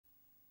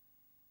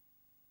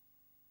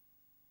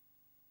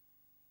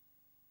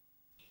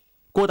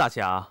郭大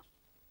侠，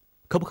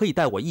可不可以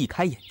带我一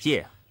开眼界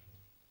啊？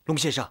龙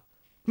先生，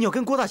你要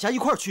跟郭大侠一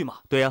块儿去吗？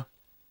对呀，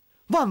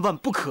万万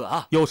不可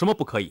啊！有什么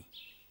不可以？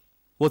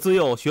我自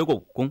幼学过武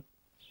功。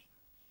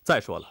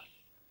再说了，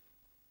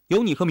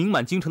有你和名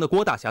满京城的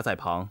郭大侠在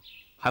旁，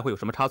还会有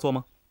什么差错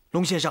吗？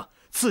龙先生，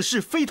此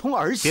事非同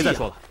儿戏。别再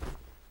说了，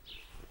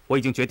我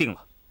已经决定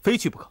了，非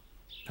去不可。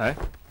哎，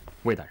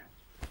魏大人，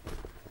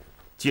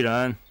既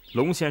然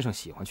龙先生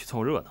喜欢去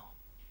凑热闹，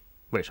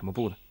为什么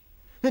不呢？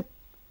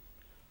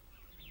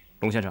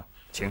龙先生，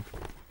请，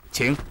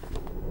请。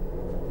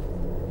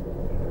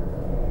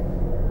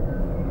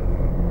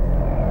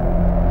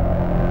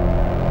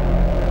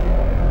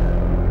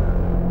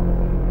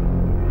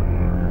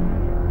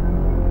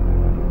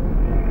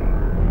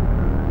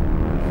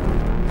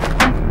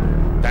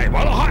带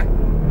王老汉，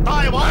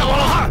带王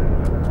老汉。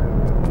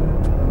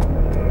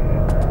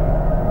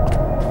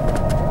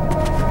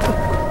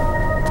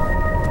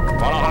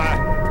王老汉，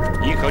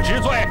你可知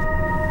罪？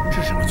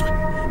知什么罪？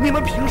你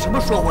们凭什么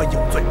说我有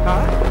罪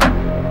啊？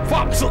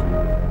放肆！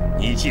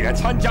你既然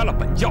参加了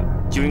本教，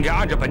就应该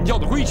按照本教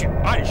的规矩，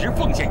按时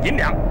奉献银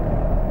两。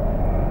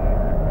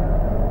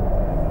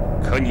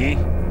可你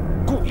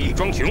故意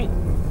装穷，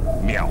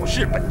藐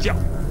视本教，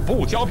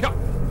不交票，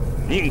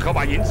宁可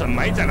把银子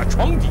埋在了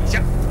床底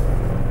下，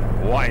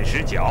不按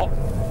时缴。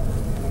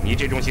你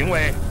这种行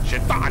为是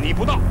大逆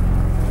不道，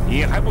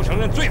你还不承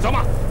认罪责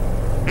吗？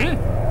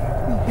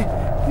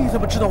你怎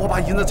么知道我把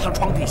银子藏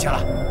床底下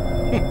了？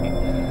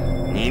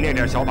你那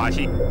点小把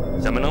戏，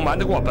怎么能瞒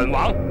得过本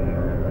王？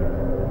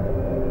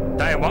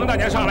带王大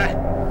娘上来。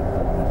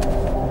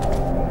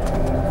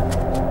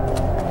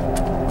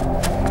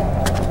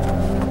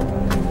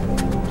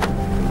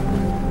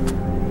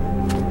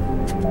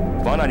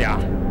王大娘，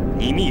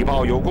你密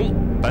报有功，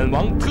本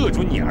王特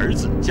准你儿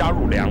子加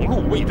入2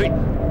路卫队，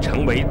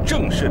成为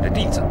正式的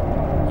弟子，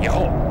以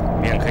后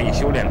便可以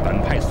修炼本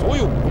派所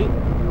有武功。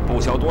不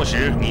消多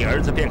时，你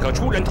儿子便可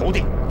出人头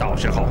地，到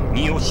时候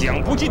你有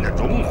享不尽的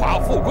荣华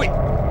富贵。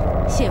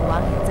谢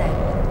王爷在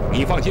我。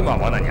你放心吧，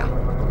王大娘，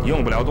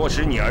用不了多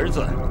时，你儿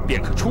子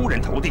便可出人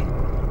头地，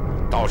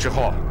到时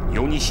候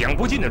有你享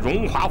不尽的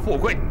荣华富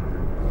贵。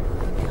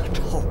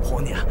臭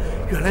婆娘，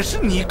原来是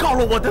你告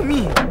了我的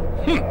密！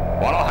哼，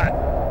王老汉，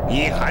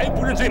你还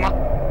不认罪吗？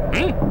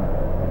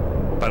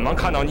本王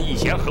看到你以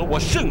前和我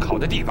甚好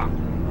的地方，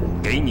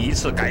给你一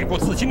次改过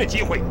自新的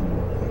机会。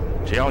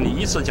只要你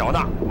一次缴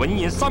纳纹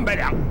银300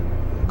两，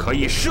可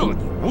以赦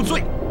你无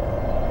罪，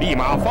立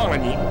马放了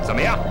你，怎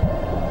么样？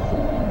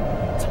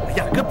怎么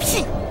样个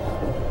屁！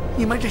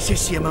你们这些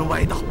邪门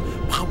歪道，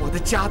把我的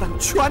家当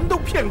全都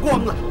骗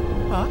光了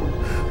啊！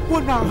我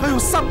哪还有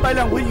300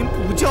两纹银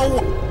补交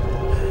啊？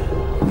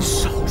你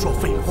少说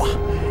废话，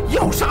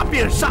要杀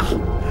便杀，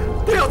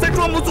不要再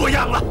装模作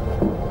样了！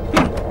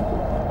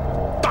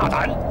大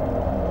胆！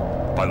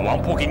本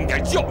王不给你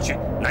点教训，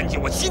难解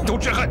我心头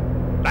之恨。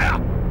来啊！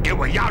给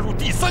我押入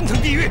第3层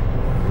地狱！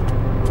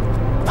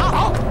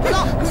好，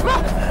走！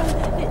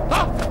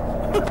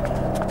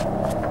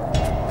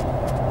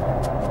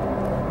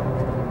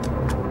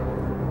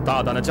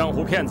大胆的江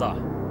湖骗子，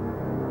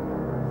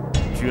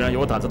居然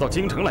有胆子到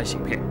京城来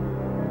行骗！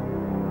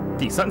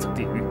第3层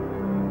地狱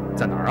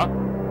在哪儿啊？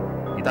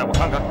你带我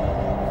看看。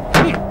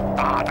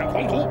大胆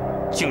狂徒，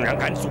竟然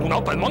敢阻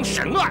挠本王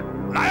审案！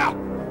来啊，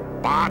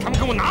把他们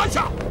给我拿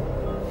下！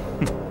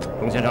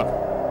龙先生，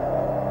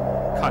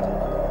看见了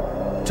吗？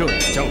这里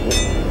是江湖。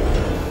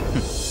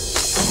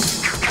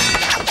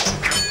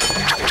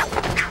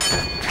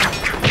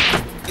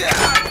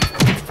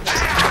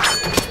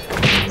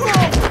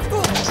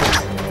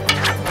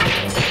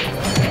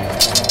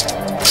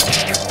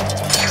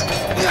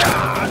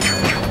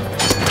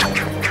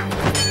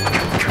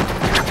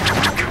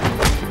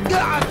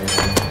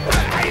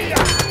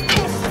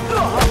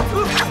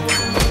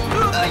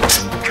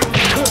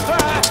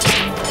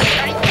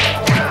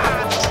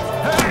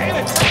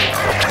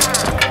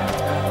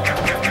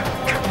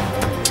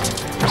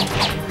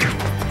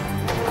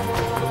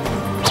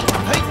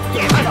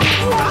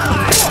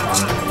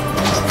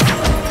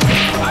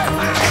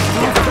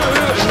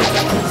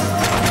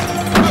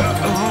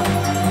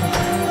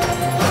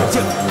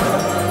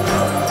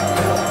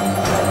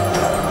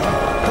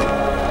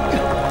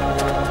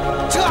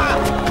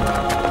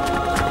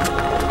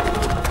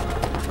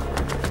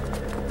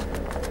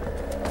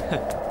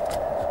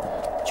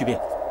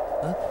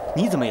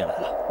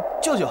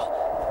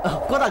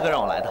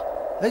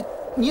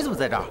你怎么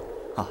在这儿？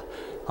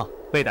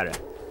魏大人，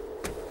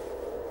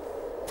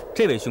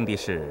这位兄弟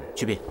是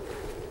曲斌，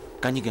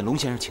赶紧给龙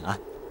先生请安。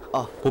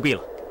哦，不必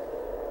了，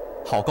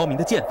好高明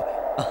的剑法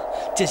呀！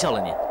见笑了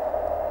您。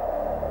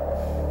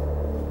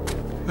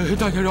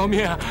大侠饶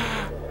命啊！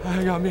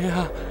饶命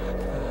啊！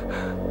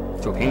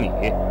就凭你，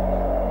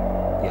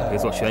也配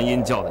做玄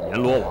阴教的阎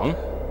罗王？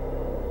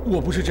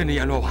我不是真的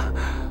阎罗王，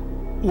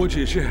我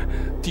只是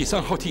第3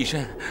号替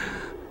身。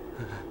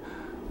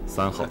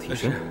3号替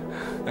身？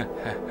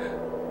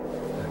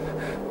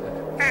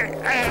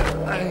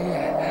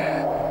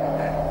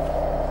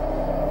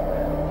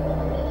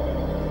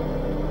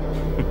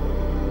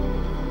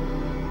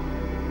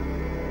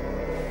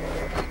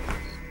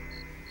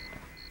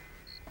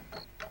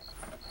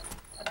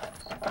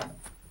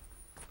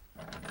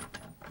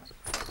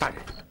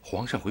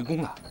皇上回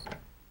宫了。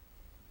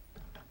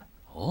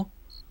哦，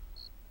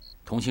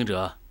同行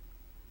者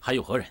还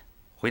有何人？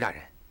回大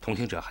人，同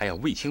行者还有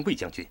卫青卫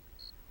将军。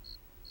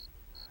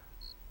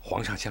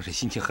皇上像是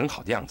心情很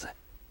好的样子，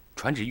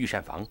传旨御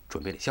膳房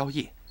准备了宵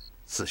夜，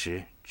此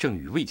时正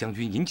与卫将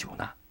军饮酒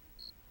呢。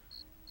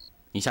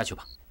你下去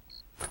吧。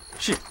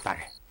是，大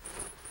人。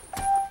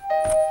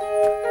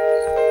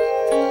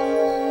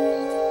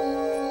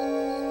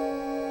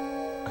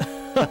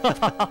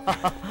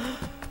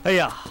哎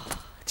呀，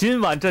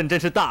今晚朕真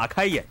是大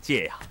开眼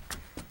界呀！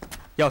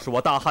要是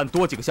我大汉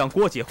多几个像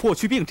郭解、霍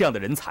去病这样的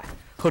人才，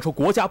何愁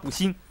国家不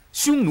兴，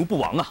匈奴不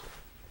亡啊？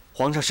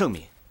皇上圣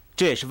明，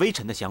这也是微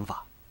臣的想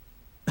法。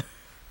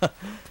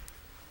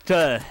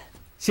朕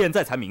现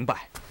在才明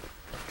白，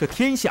这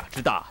天下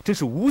之大真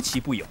是无奇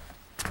不有。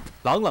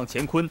朗朗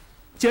乾坤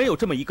竟然有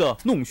这么一个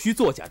弄虚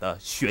作假的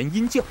玄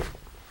阴教。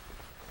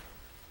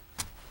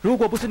如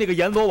果不是那个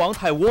阎罗王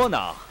太窝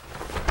囊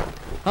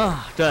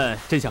啊，朕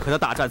真想和他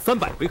大战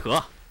300回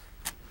合。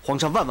皇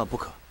上万万不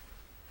可，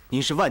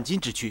您是万金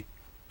之躯，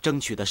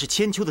争取的是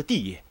千秋的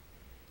帝业，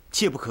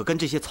切不可跟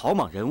这些草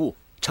莽人物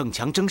逞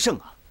强争胜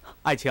啊！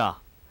爱卿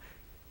啊，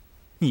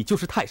你就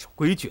是太守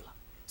规矩了，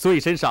所以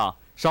身上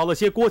少了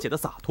些郭解的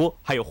洒脱，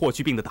还有霍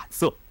去病的胆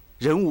色。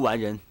人无完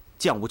人，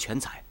将无全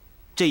才，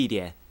这一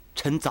点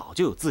臣早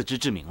就有自知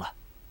之明了。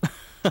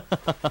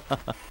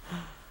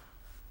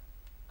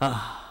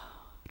啊，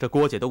这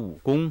郭解的武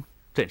功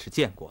朕是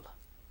见过了，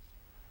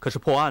可是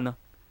破案呢？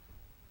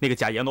那个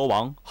假阎罗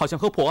王好像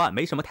和破案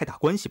没什么太大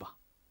关系吧？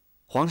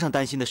皇上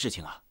担心的事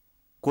情啊，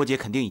郭解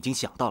肯定已经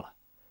想到了，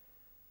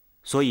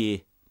所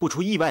以不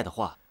出意外的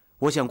话，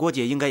我想郭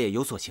解应该也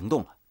有所行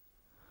动了。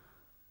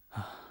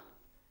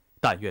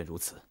但愿如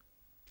此。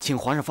请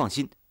皇上放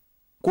心，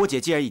郭解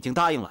既然已经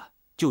答应了，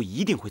就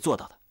一定会做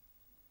到的。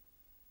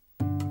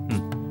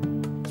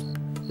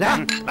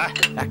来，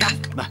干！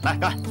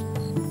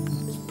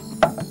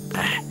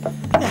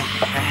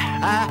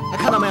哎，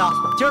看到没有？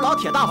今儿老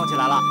铁大方起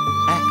来了。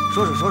哎，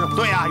说说。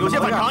对呀，有些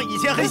反常以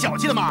前很小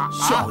气的嘛。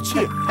小气？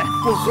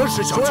我何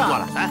时小气过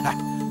了？来，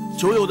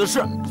酒有的是，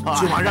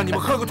今晚让你们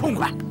喝个痛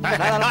快。来，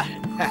干了啊！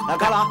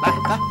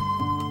来，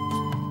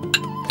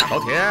老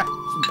铁。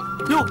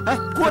哟，哎，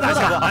郭大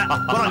侠，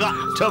郭大哥，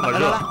这么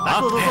热啊！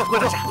坐，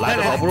来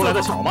得早不如来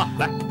得巧嘛！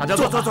来，大家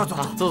坐，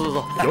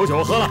有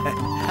酒喝了。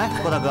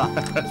哎，郭大哥，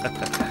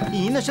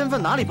以您的身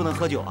份哪里不能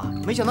喝酒啊？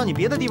没想到你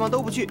别的地方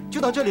都不去，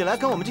就到这里来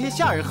跟我们这些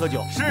下人喝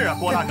酒。是啊，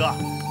郭大哥，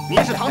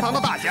您是堂堂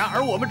的大侠，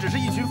而我们只是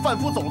一群贩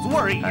夫走卒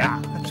而已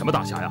呀。什么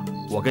大侠呀？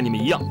我跟你们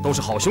一样，都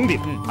是好兄弟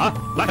啊！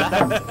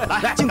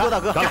来，敬郭大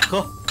哥，干了，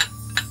喝。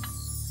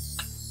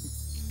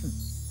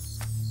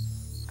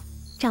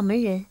掌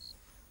门人，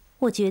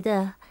我觉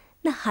得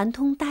那韩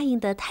通答应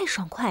的太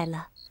爽快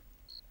了，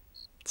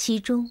其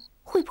中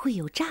会不会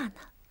有诈呢？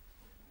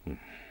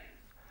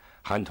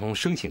韩通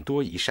生性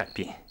多疑善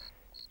变，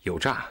有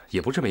诈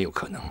也不是没有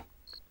可能。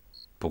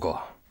不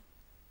过，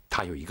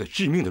他有一个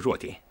致命的弱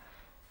点。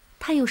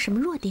他有什么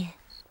弱点？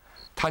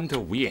贪得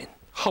无厌，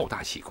好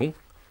大喜功。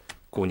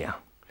姑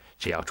娘，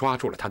只要抓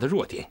住了他的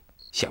弱点，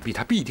想必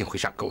他必定会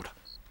上钩的。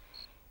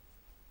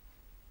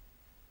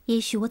也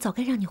许我早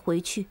该让你回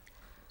去，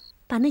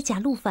把那假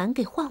陆凡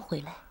给换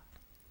回来。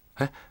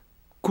哎，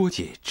郭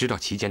姐知道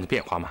其间的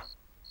变化吗？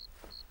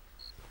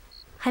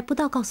还不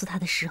到告诉他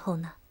的时候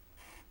呢。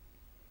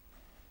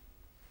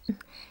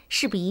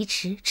事不宜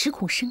迟，迟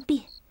恐生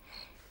变。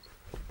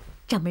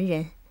掌门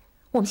人，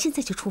我们现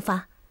在就出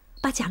发，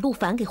把假陆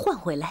凡给换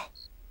回来。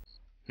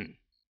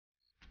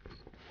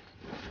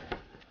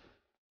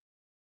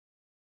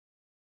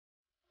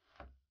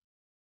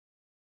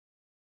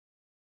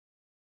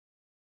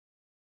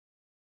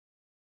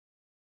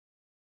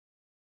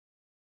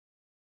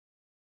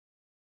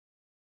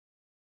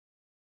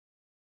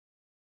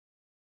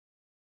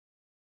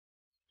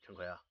陈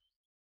奎啊，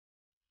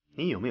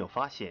你有没有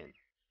发现，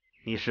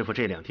你师傅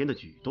这2天的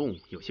举动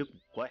有些古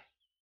怪？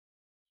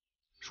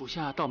属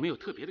下倒没有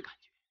特别的感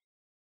觉。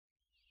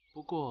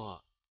不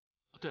过，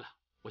对了，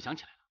我想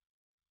起来了，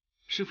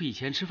师傅以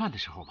前吃饭的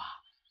时候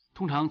吧，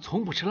通常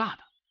从不吃辣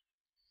的，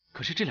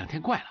可是这2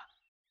天怪了，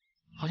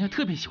好像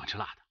特别喜欢吃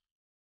辣的。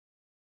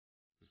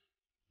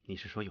你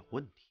是说有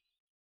问题？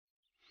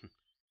哼，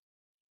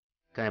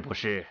该不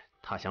是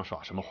他想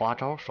耍什么花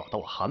招，耍到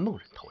我韩某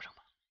人头上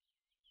吧？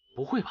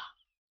不会吧？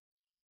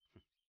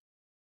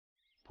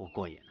不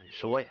过也难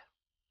说呀，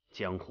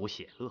江湖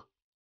险恶，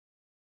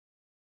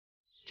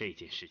这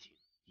件事情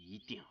一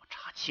定要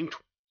查清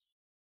楚。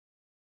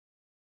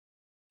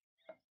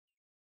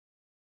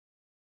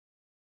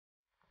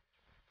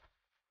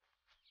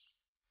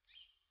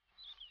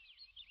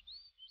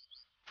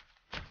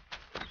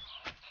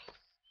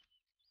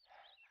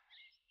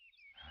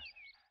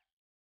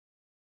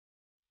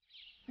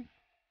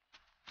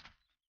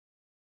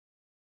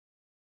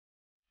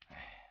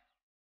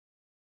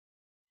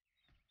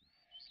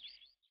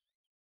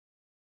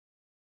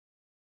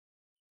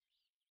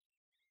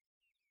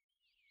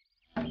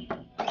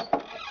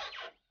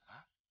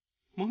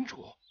盟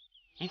主，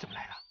你怎么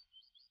来了？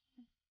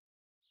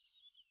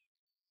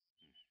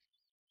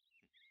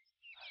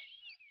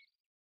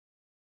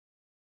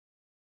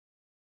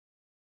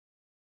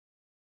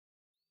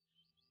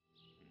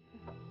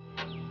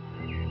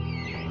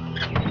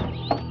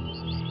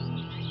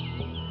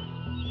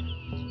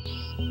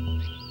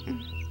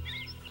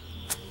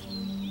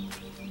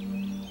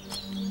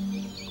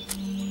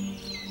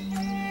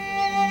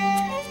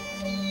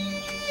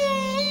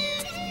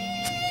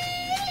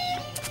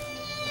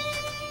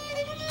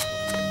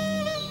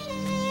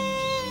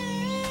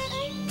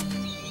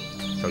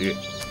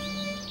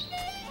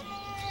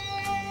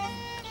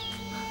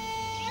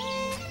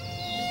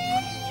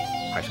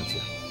还生气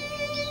了？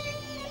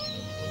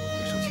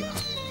别生气了。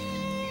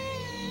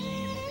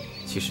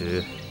其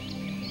实，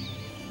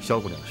萧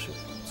姑娘的事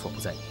错不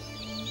在你，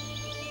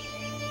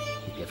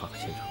你别放在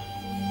心上。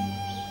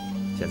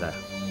现在，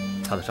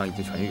她的伤已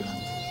经痊愈了。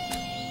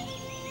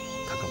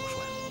她跟我说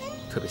呀，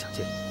特别想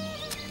见你。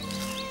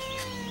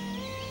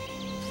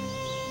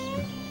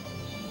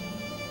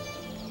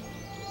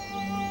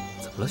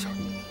怎么了，小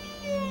玉？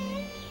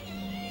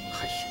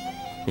哎呀，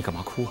你干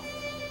嘛哭啊？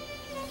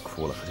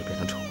哭了可就变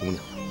成丑姑娘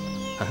了。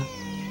啊！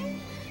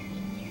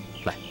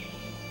来，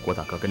郭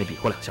大哥跟你比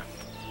划2下，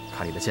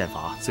看你的剑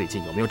法最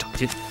近有没有长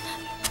进。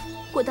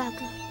郭大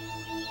哥，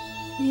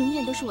你永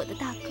远都是我的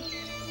大哥。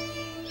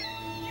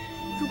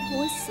如果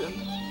我死了，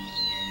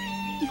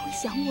你会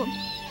想我吗？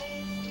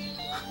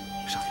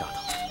傻丫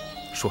头，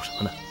说什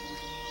么呢？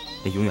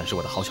你永远是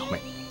我的好小妹，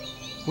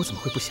我怎么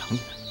会不想你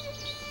呢？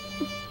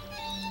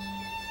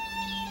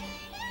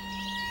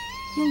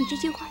有你这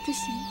句话就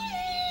行了。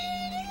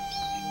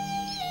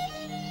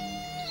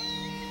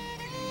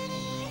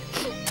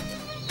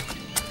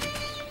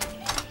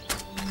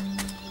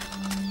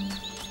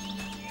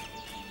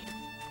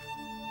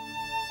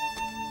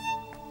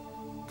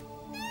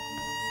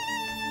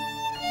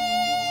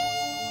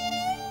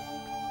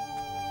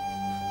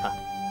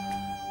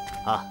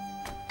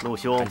陆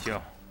兄，韩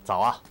兄，早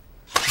啊！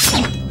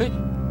哎，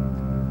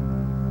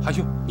韩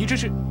兄，你这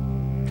是？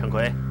陈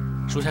奎，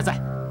属下在。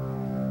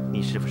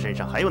你师傅身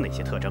上还有哪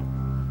些特征？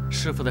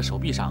师傅的手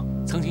臂上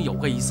曾经有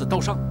过一丝刀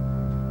伤。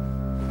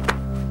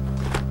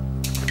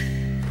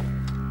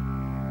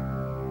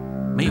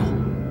没有。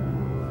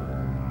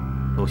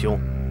陆兄，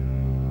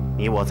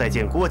你我在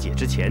见郭姐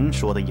之前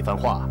说的一番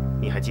话，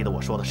你还记得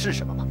我说的是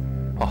什么吗？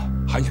哦，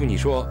韩兄，你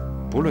说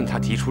不论他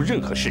提出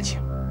任何事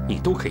情，你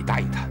都可以答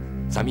应他。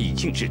咱们引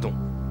颈制动，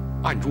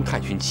暗中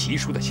探寻奇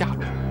书的下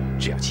落。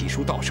只要奇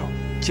书到手，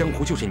江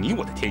湖就是你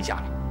我的天下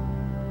了。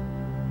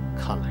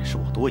看来是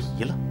我多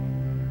疑了。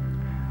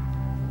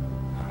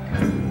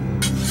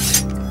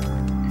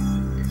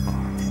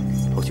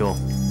陆兄，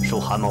受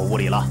韩某无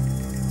礼了。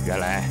原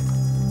来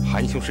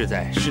韩兄是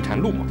在试探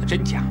陆某的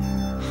真假。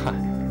哈，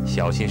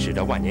小心驶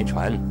得万年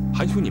船，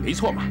韩兄你没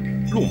错嘛，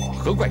陆某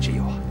何怪之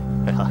有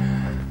啊？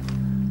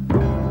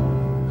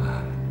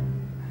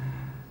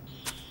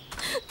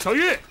小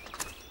玉，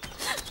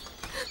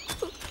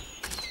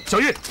小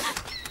玉，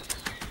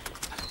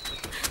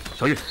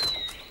小玉，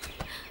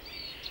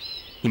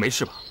你没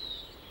事吧？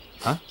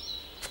啊？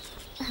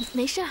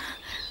没事儿。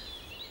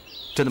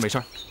真的没事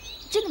儿？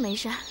真的没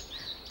事儿。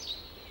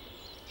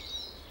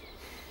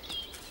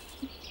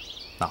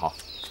那好，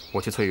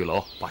我去翠玉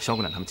楼把萧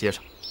姑娘他们接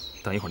上，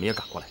等一会儿你也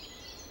赶过来。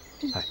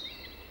哎，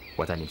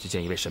我带你去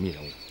见一位神秘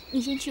人物。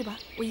你先去吧，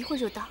我一会儿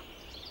就到。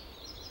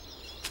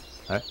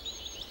哎，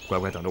乖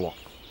乖等着我，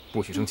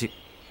不许生气。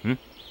嗯。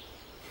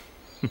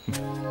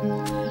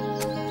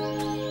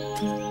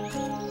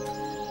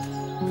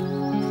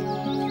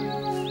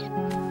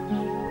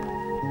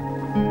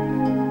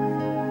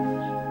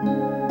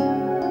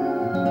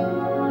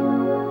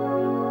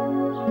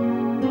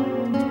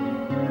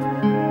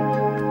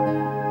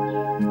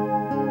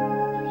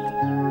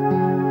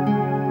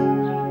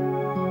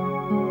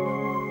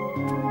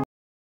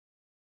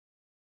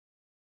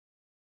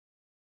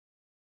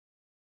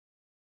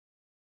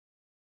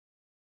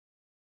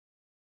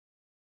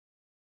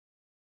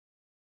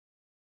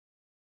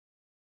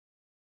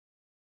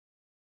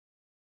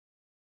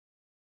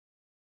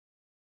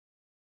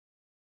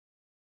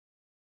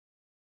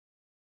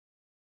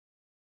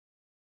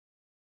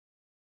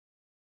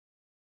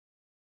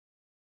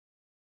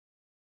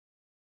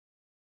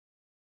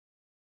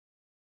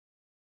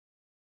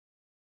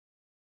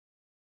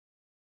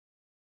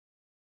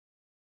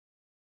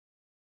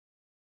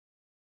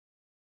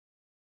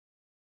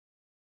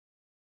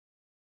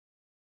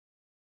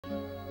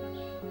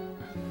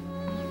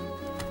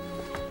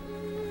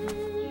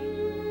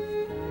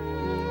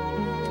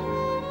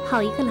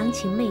好一个郎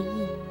情媚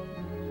意，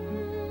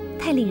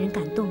太令人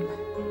感动了。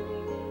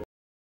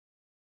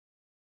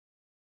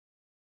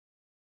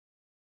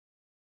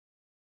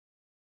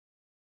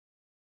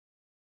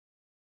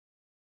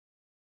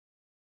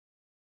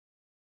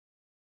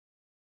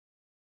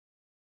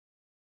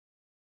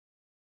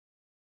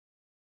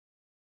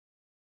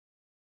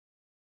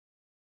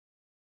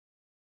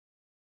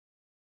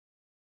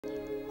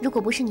如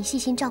果不是你细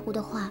心照顾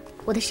的话，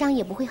我的伤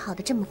也不会好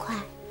得这么快。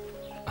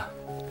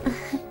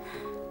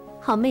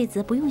好妹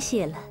子，不用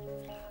谢了，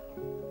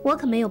我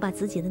可没有把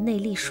自己的内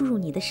力输入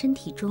你的身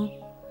体中，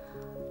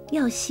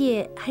要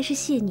谢还是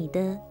谢你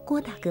的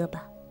郭大哥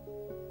吧。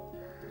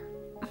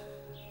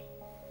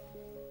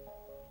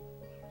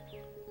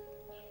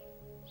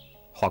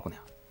花姑娘，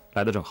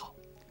来得正好，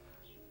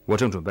我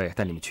正准备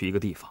带你们去一个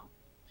地方，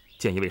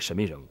见一位神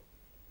秘人物。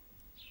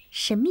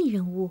神秘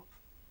人物？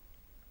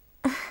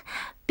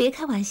别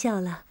开玩笑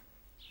了，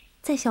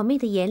在小妹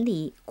的眼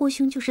里，郭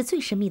兄就是最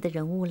神秘的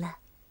人物了。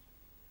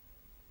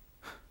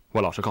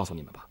我老实告诉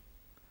你们吧，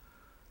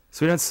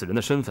虽然此人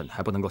的身份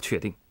还不能够确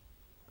定，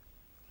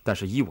但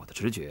是依我的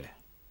直觉，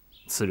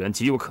此人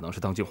极有可能是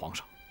当今皇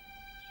上。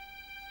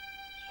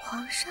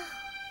皇上，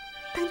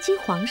当今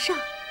皇上，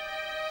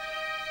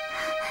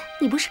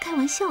你不是开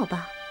玩笑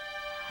吧？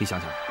你想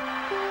想，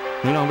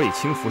能让卫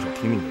青俯首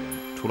听命的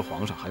人，除了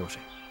皇上还有谁？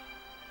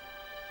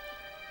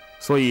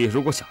所以，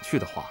如果想去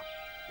的话，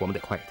我们得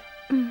快一点。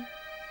嗯，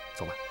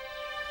走吧。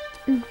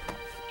嗯。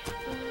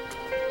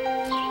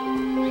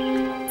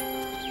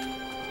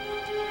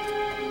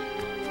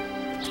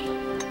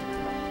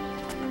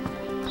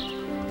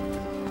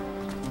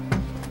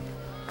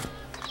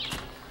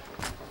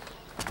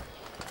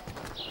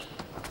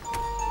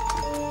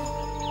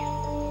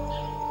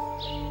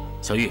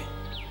小玉，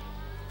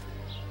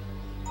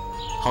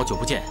好久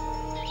不见，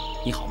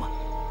你好吗？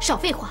少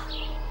废话，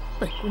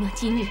本姑娘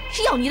今日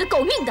是要你的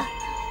狗命的。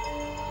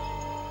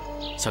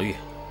小玉，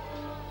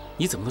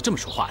你怎么能这么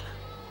说话呢？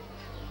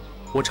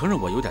我承认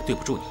我有点对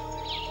不住你，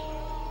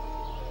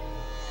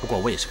不过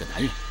我也是个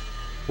男人，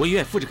我也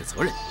愿意负这个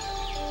责任。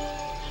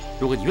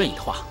如果你愿意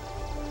的话，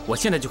我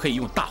现在就可以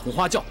用大红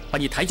花轿把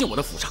你抬进我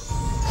的府上。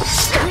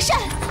杨善。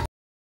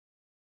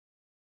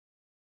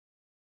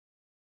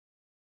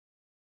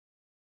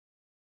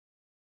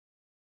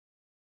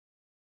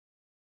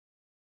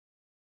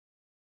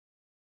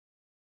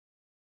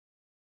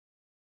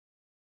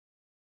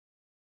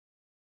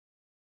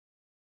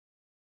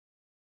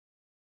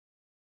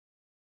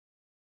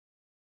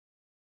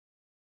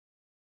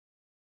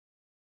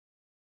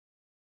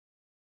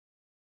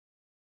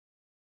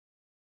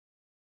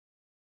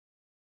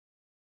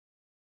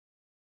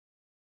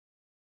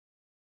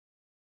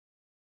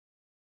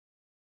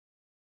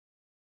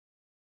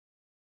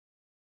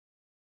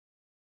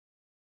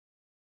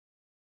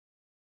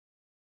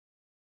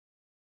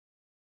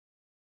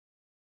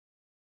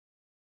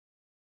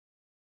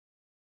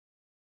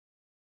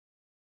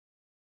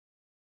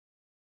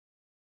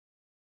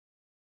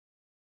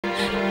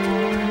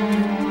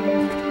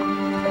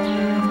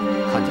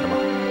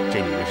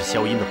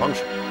萧音的帮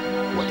手，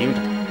我盯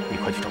着他，你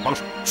快去找帮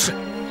手。是。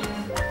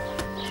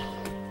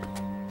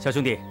小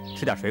兄弟，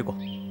吃点水果。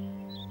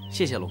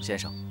谢谢龙先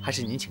生，还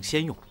是您请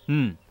先用。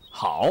嗯，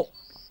好，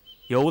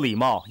有礼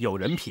貌，有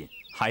人品，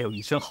还有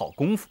一身好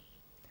功夫。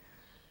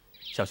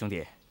小兄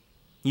弟，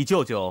你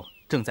舅舅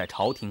正在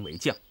朝廷为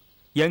将，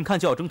眼看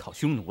就要征讨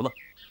匈奴了，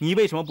你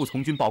为什么不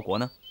从军报国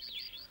呢？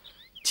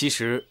其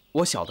实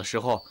我小的时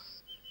候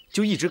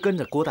就一直跟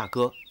着郭大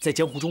哥在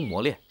江湖中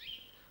磨练，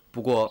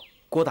不过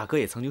郭大哥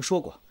也曾经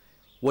说过，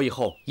我以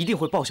后一定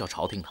会报效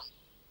朝廷的。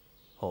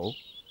哦，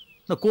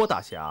那郭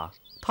大侠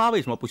他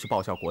为什么不去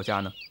报效国家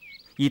呢？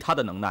以他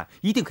的能耐，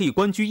一定可以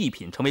官居一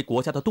品，成为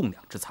国家的栋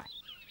梁之才。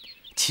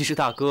其实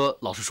大哥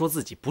老是说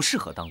自己不适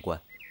合当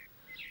官，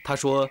他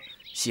说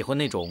喜欢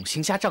那种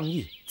行侠仗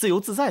义、自由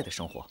自在的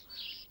生活，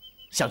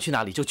想去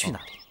哪里就去哪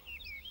里。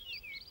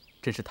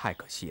真是太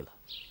可惜了，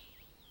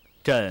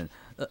朕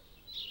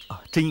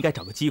真应该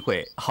找个机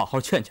会好好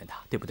劝劝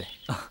他，对不对？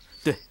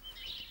对。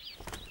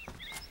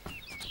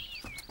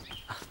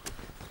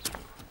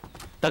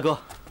大哥，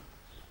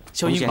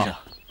萧音先生，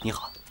你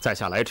好。在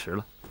下来迟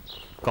了，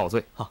告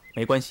罪。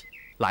没关系，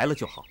来了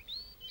就好。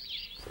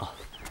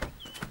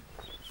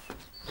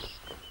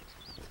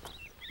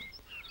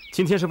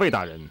今天是魏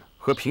大人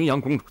和平阳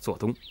公主做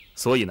东，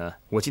所以呢，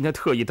我今天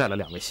特意带了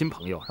2位新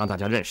朋友，让大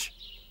家认识。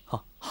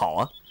好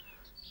啊，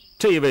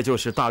这一位就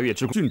是大月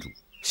之郡主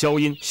萧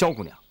音，萧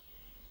姑娘。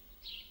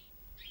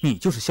你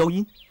就是萧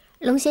音？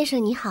龙先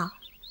生你好。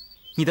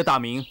你的大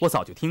名我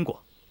早就听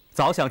过，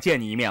早想见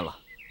你一面了。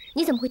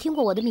你怎么会听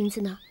过我的名字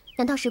呢？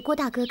难道是郭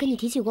大哥跟你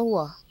提起过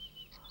我？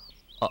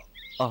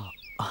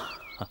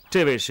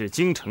这位是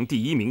京城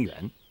第1名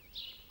媛，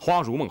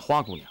花如梦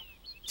花姑娘。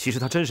其实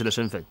她真实的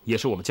身份也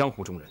是我们江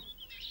湖中人。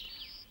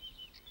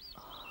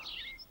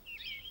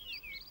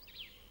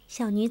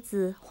小女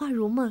子花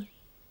如梦，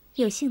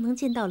有幸能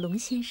见到龙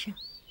先生。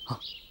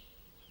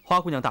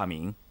花姑娘大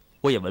名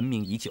我也闻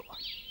名已久啊。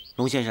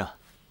龙先生，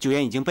酒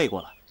宴已经备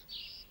过了，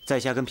在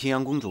下跟平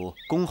阳公主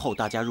恭候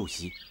大家入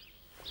席。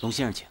龙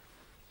先生请。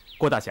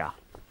郭大侠，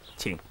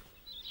请。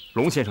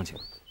龙先生请。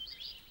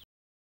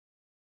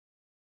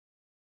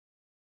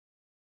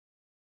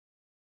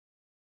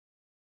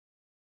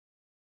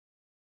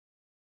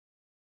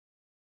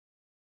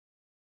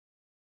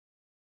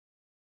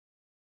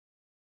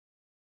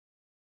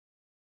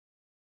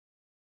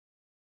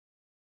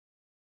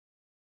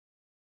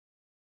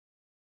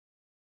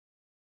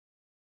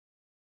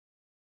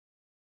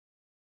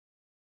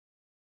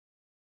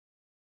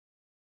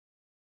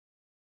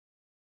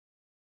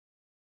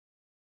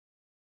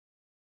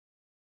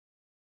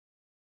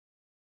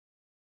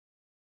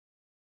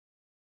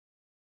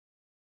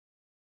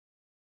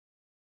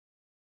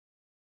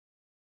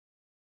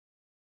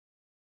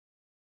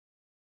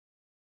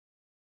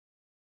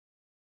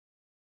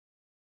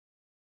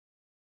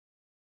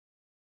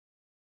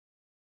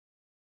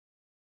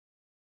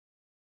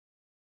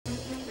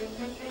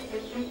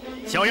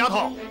小丫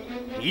头，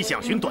你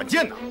想寻短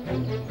见呢？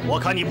我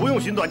看你不用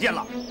寻短见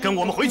了，跟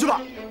我们回去吧。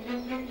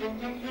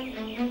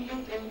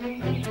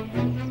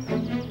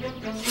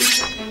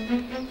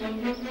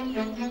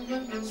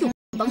又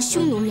一帮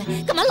匈奴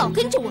人，干嘛老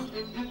跟着我？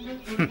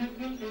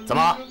哼，怎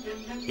么，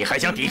你还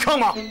想抵抗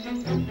吗？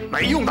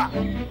没用的，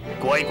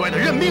乖乖的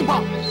认命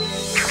吧。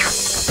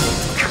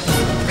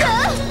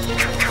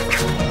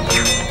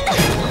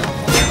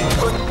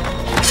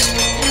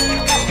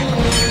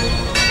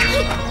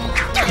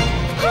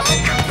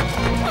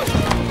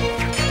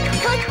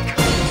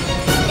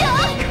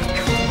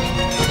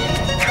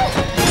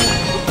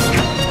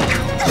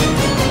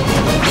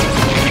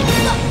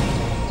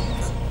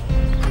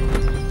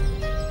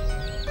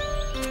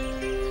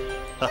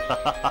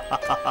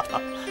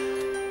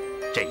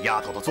这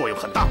丫头的作用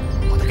很大，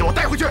把她给我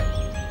带回去。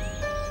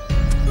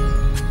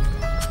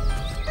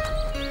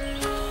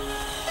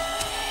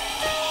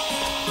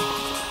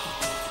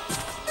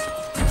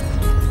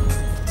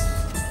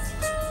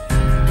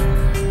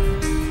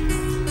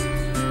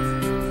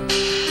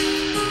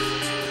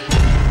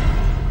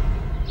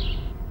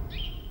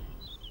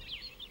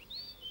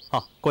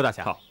好，郭大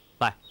侠，好，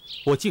来，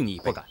我敬你一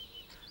杯。不敢，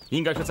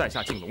应该是在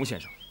下敬龙先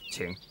生，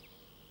请。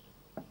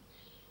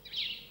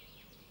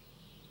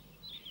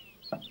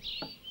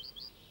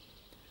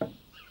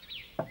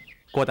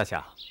郭大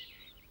侠，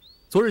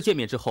昨日见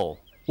面之后，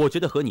我觉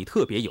得和你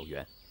特别有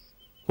缘。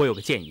我有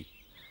个建议，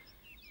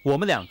我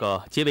们两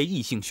个结为异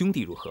姓兄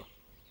弟如何？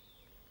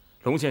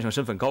龙先生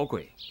身份高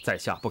贵，在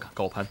下不敢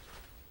高攀。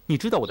你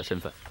知道我的身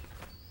份？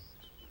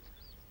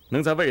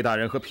能在魏大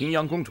人和平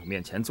阳公主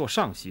面前做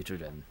上席之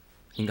人，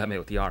应该没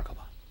有第二个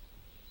吧？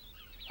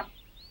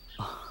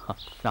啊，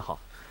那好，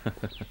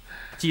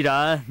既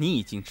然你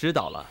已经知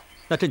道了，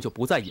那朕就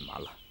不再隐瞒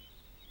了。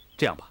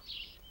这样吧，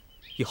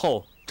以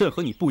后朕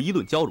和你不一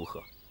论交如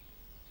何？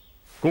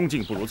恭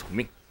敬不如从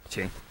命，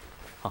请。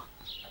啊，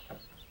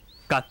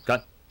干。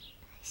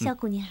萧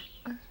姑娘，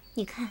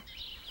你看，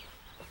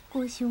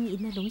郭兄与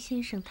那龙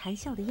先生谈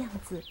笑的样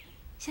子，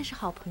像是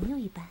好朋友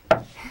一般。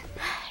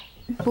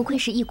不愧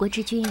是一国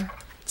之君啊，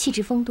气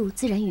质风度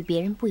自然与别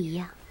人不一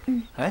样。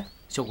哎，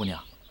萧姑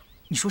娘，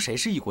你说谁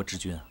是一国之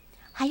君啊？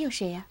还有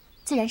谁啊？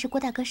自然是郭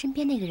大哥身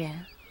边那个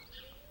人。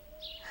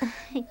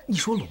你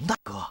说龙大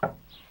哥？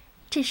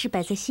这事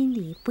摆在心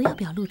里，不要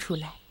表露出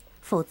来，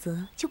否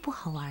则就不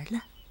好玩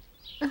了。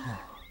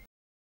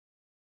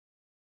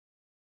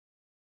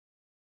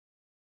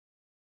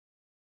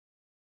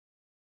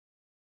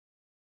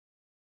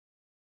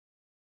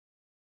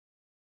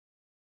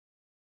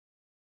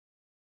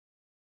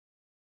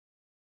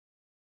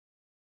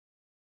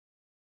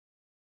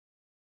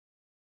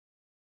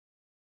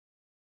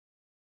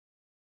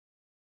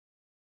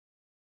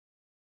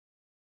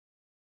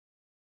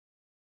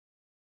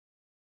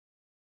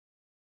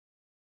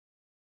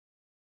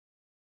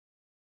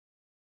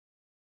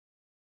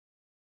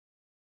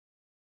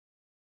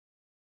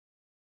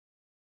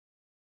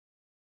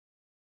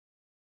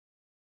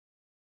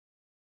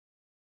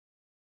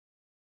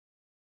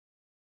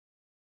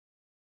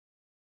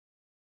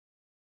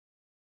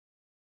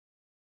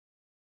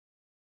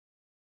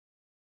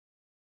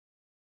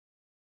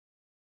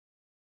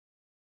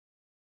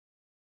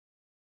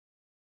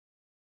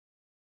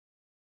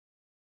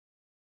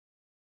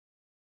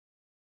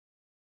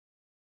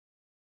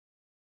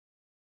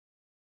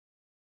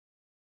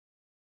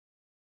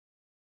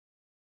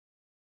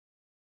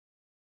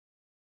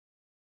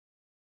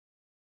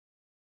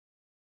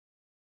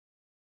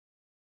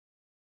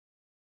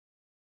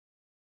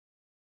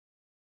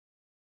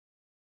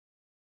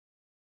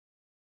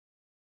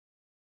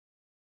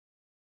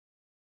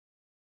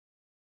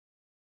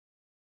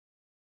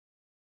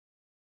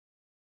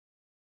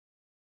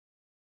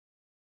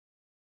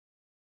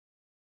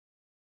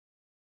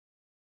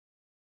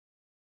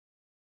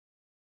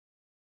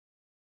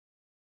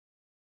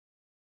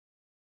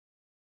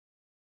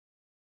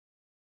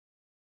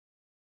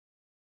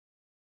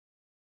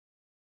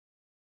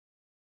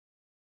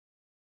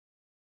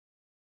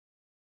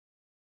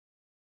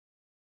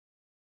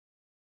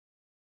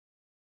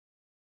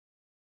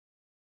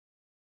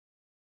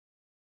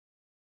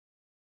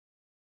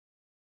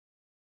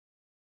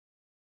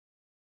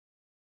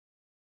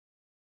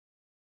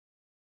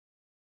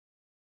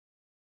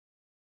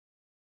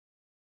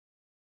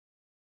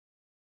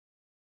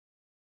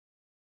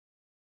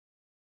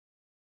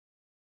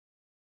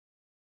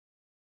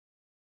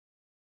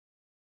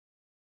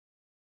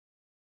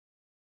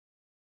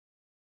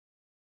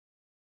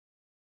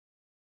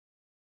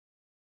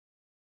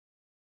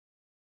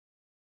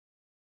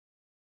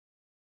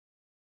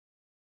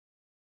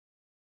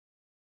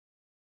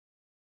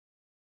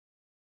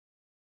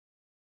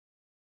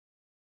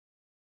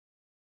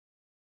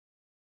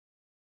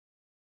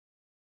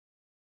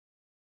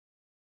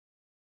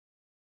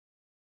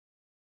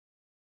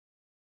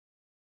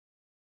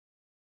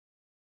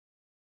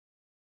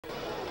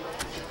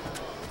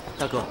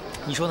大哥，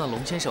你说那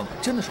龙先生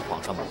真的是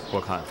皇上吗？我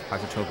看还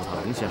是称呼他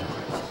龙先生好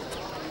一些。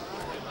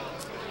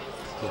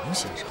龙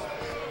先生，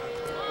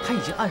他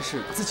已经暗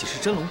示自己是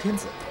真龙天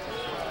子，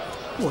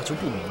我就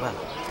不明白了，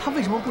他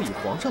为什么不以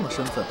皇上的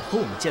身份和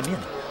我们见面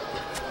呢？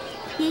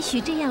也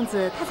许这样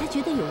子他才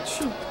觉得有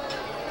趣。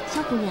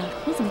萧姑娘，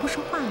你怎么不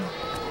说话呢？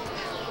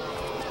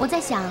我在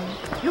想，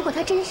如果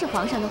他真是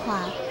皇上的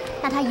话，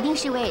那他一定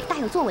是位大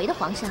有作为的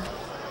皇上。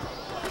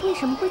为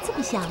什么会这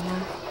么想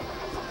呢？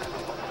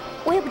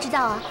我也不知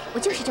道啊，我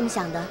就是这么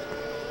想的。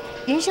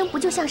人生不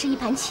就像是一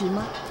盘棋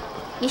吗？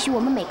也许我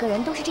们每个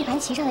人都是这盘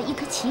棋上的一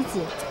颗棋子，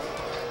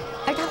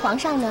而他皇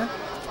上呢，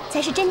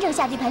才是真正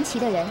下这盘棋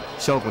的人。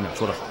萧姑娘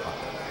说得好啊。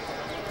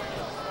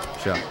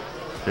是啊，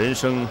人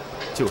生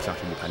就像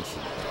是一盘棋，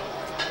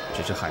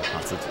只是害怕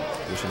自己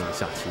不是那个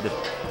下棋的人。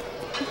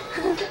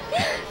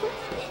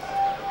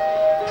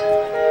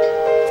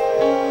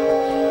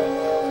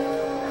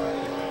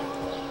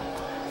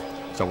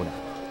萧姑娘，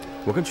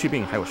我跟祛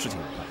病还有事情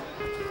要办，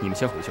你们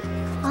先回去吧。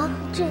啊，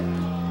这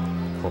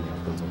后面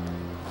要跟踪。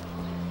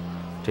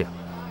这样，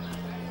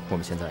我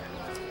们现在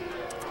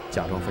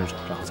假装分手，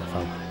然后再翻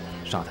回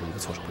来，杀他一个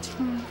措手不及。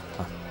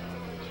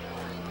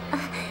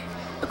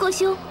郭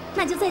兄，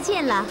那就再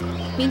见了。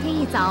明天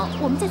一早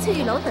我们在翠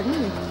玉楼等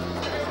你。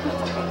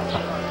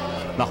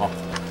那好，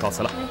告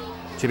辞了。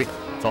祛病，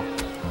走。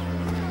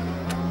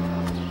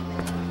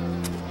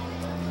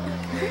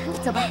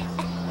走吧。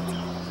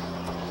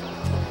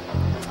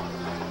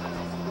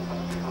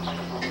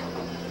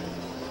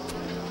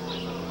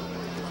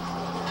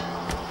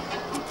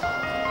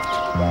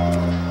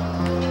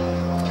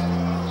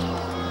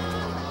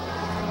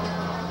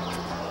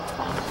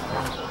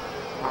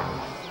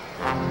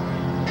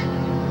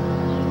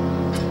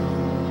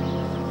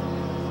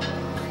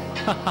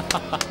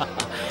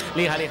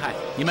厉害厉害，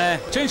你们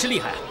真是厉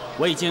害啊！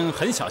我已经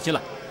很小心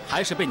了，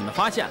还是被你们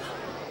发现了。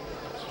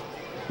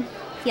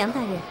杨大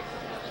人，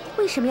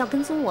为什么要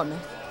跟踪我们？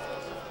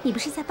你不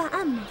是在办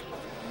案吗？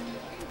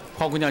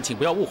花姑娘，请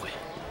不要误会，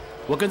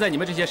我跟在你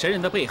们这些神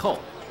人的背后，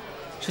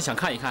是想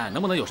看一看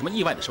能不能有什么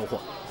意外的收获。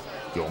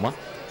有吗？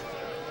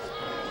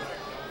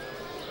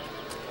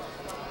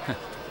哼，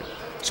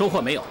收获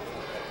没有。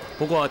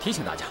不过提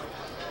醒大家，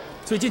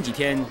最近几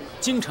天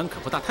京城可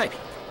不大太平。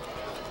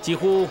几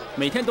乎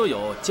每天都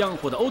有江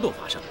湖的殴斗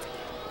发生，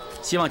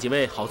希望几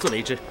位好自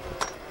为之。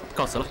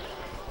告辞了。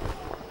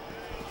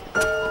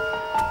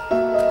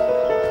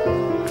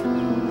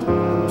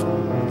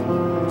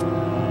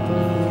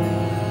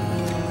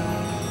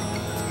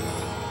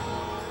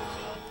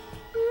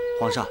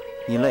皇上，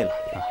您累了，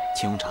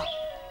请用茶。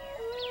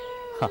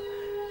哈，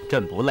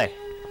朕不累，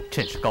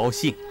朕是高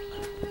兴。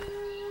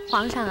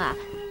皇上啊，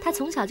他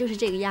从小就是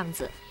这个样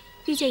子，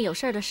遇见有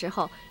事儿的时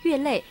候，越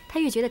累他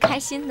越觉得开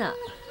心呢。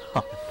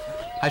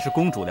还是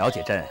公主了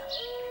解朕。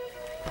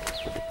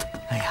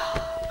哎呀，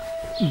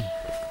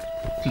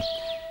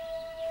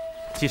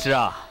其实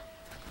啊，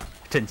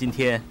朕今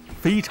天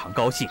非常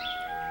高兴，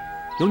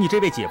有你这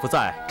位姐夫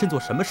在，朕做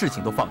什么事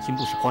情都放心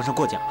不少。皇上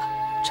过奖了，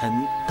臣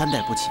担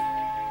待不起。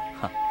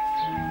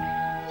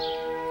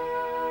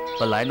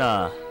本来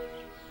呢，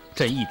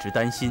朕一直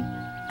担心，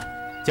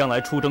将来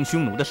出征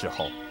匈奴的时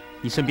候，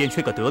你身边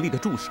缺个得力的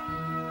助手。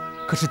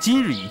可是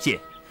今日一见，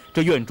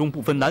这院中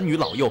不分男女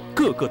老幼，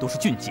个个都是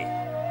俊杰。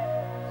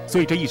所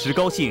以这一时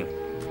高兴，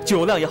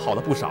酒量也好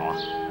了不少啊。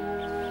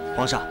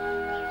皇上，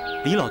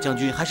李老将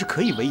军还是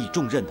可以委以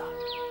重任的。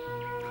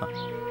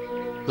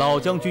老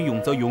将军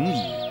勇则勇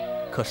矣，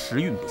可时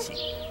运不行。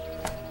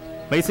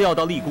每次要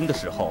到立功的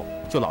时候，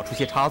就老出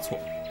些差错。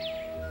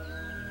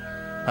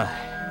唉，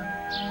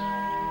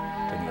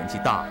这年纪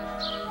大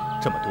了，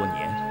这么多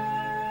年，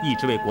一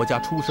直为国家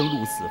出生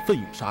入死，奋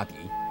勇杀敌，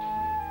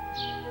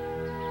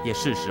也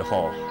是时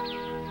候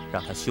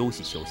让他休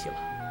息休息了。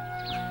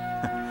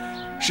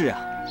是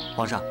啊。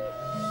皇上，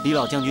李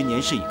老将军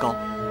年事已高，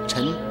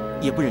臣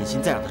也不忍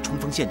心再让他冲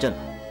锋陷阵了。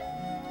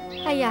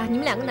哎呀，你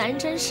们两个男人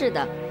真是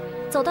的，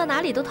走到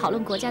哪里都讨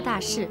论国家大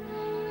事。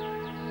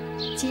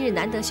今日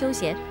难得休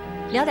闲，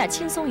聊点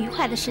轻松愉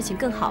快的事情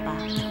更好吧？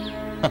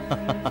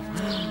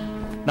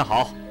那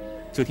好，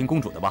就听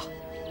公主的吧，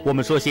我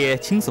们说些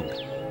轻松的。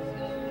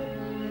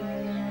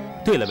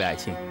对了，魏爱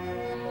卿，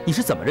你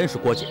是怎么认识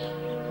郭姐的？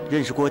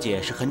认识郭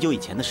姐是很久以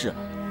前的事了。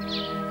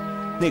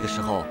那个时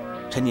候，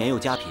臣年幼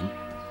家贫。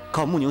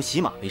靠牧牛骑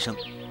马为生，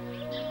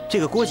这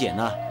个郭姐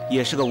呢，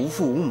也是个无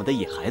父无母的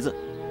野孩子。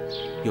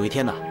有一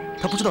天呢，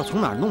她不知道从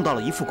哪儿弄到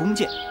了一副弓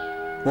箭，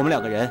我们两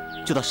个人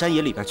就到山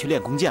野里边去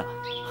练弓箭了。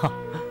哈，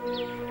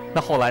那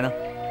后来呢？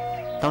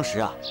当时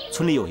啊，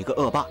村里有一个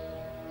恶霸，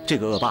这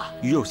个恶霸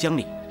鱼肉乡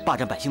里，霸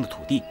占百姓的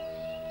土地，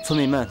村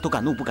民们都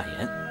敢怒不敢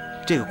言。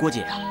这个郭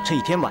姐呀，趁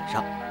一天晚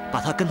上，把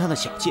他跟他的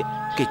小妾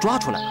给抓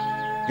出来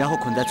了，然后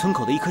捆在村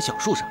口的一棵小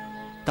树上。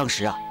当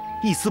时啊，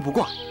一丝不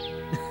挂，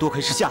多亏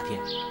是夏天。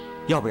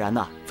要不然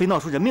呢，非闹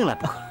出人命来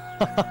不可。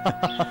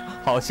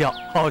好笑，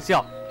好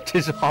笑，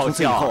真是好笑。从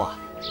此以后啊，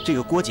这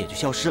个郭姐就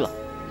消失了。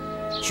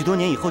许多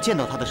年以后见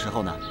到她的时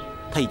候呢，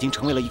她已经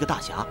成为了一个大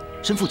侠，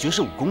身负绝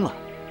世武功了。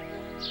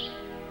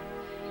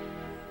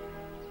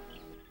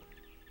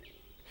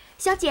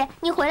小姐，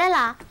你回来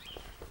了？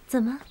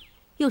怎么，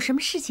有什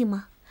么事情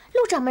吗？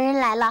陆掌门人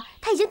来了，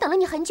他已经等了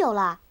你很久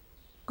了。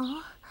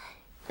哦，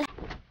来。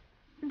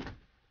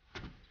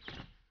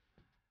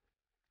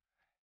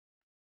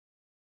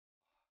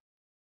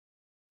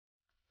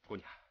姑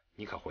娘，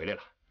你可回来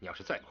了！你要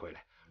是再不回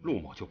来，陆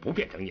某就不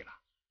便整你了。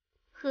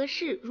何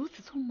事如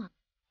此匆忙？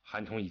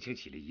韩童已经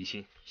起了疑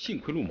心，幸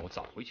亏陆某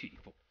早回去一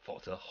步，否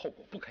则后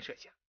果不堪设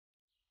想。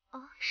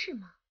哦，是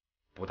吗？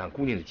不但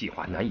姑娘的计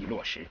划难以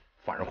落实，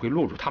反而会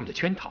落入他们的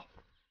圈套。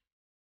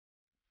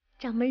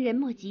掌门人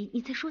莫急，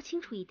你再说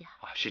清楚一点。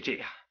啊，是这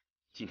样。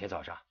今天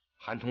早上，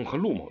韩通和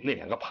陆某那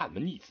2个叛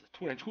门逆子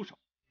突然出手，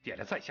点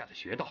了在下的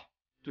穴道，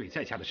对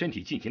在下的身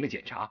体进行了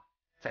检查，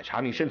在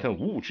查明身份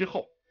无误之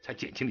后，才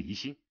减轻了疑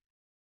心。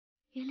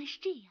原来是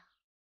这样。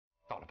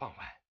到了傍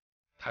晚，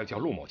他又叫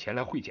陆某前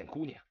来会见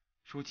姑娘，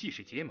说既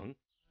是结盟，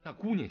那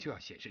姑娘就要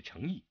显示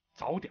诚意，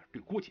早点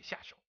对郭姐下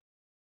手。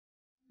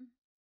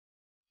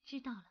知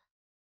道了。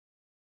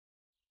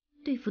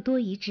对付多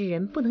疑之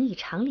人，不能以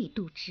常理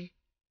度之。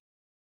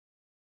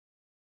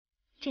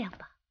这样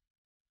吧，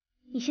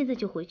你现在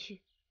就回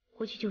去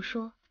就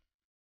说，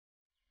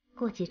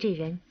郭姐这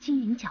人精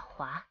明狡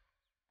猾，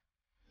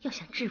要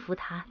想制服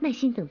她，耐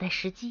心等待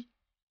时机，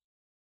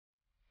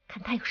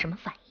看她有什么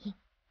反应。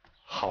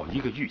好一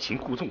个欲擒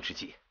故纵之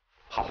计！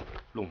好，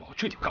陆某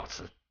这就告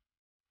辞。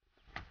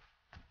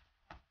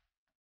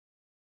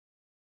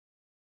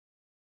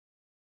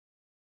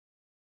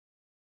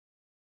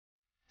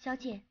小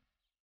姐，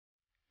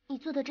你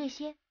做的这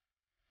些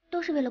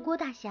都是为了郭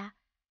大侠，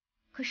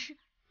可是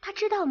他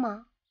知道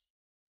吗？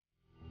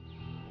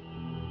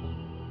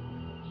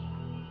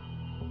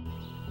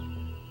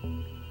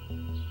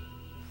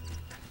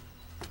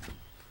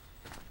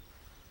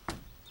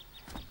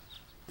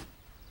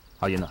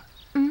阿银呐，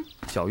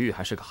小玉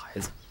还是个孩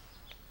子，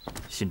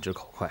心直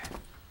口快，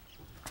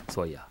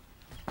所以啊，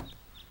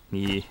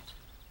你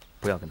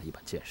不要跟他一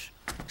般见识。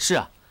是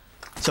啊，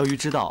小玉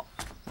知道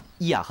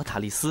伊雅和塔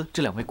丽丝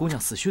这2位姑娘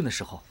死讯的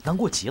时候，难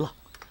过极了，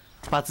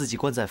把自己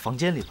关在房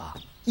间里吧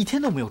，1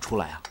天都没有出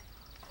来啊。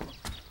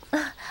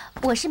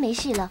我是没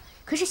事了，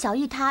可是小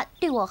玉她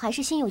对我还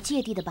是心有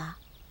芥蒂的吧？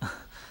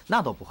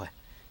那倒不会，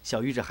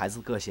小玉这孩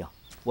子个性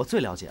我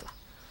最了解了，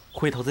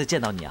回头再见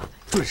到你啊，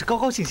准是高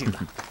高兴兴的。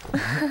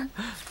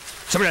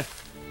什么人？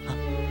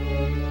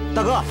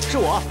大哥，是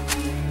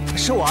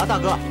我啊，大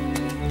哥。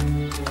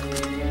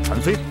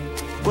韩飞，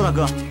郭大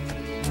哥，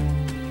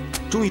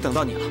终于等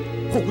到你了。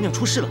霍姑娘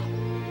出事了。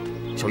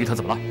小玉她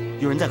怎么了？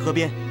有人在河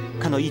边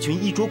看到一群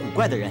衣着古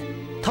怪的人，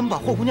他们把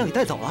霍姑娘给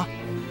带走了。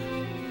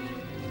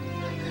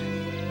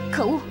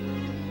可恶，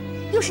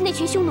又是那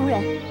群匈奴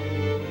人。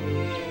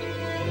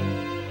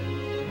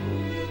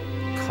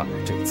看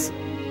来这次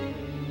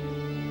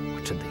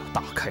我真的要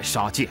大开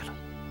杀戒了。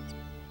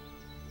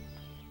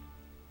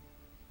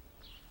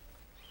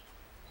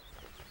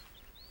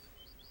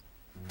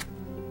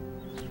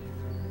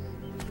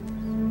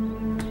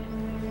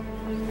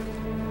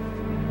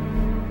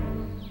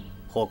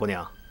霍姑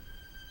娘，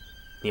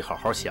你好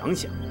好想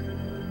想，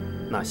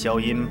那萧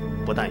音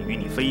不但与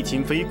你非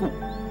亲非故，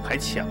还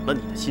抢了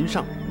你的心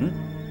上人，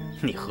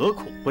你何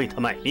苦为他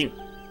卖命？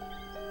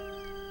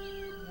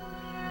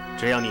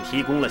只要你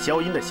提供了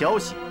萧音的消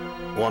息，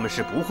我们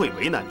是不会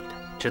为难你的，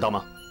知道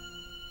吗？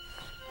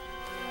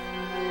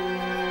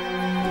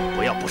你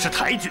不要不识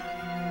抬举，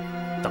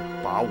等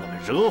把我们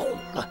惹火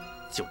了，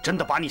就真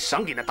的把你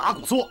赏给那打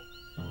鼓槊。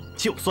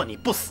就算你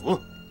不死，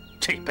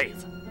这辈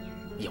子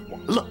也完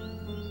了。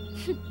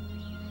哼！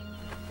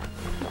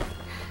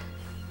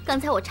刚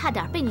才我差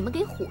点被你们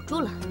给唬住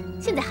了，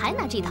现在还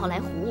拿这套来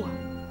唬我。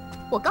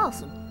我告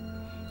诉你，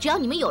只要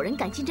你们有人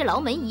敢进这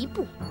牢门一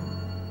步，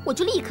我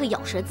就立刻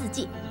咬舌自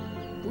尽。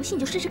不信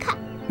就试试看。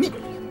你，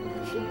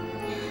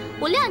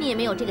我谅你也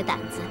没有这个胆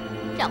子，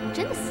让我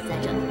真的死在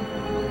这里。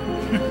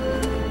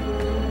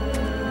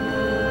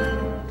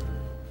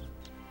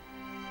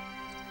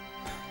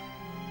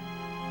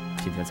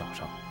今天早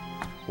上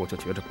我就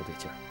觉着不对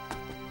劲儿。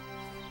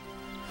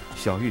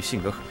小玉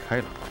性格很开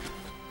朗，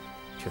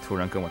却突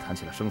然跟我谈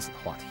起了生死的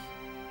话题，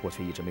我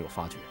却一直没有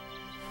发觉。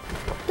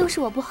都是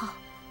我不好，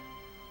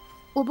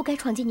我不该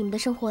闯进你们的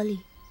生活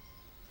里。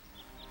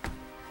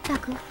大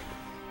哥，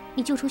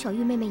你救出小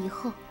玉妹妹以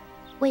后，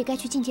我也该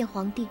去觐见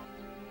皇帝，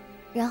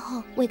然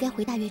后我也该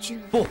回大月支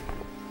了。不，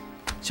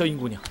萧音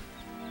姑娘，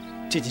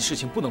这件事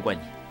情不能怪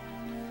你。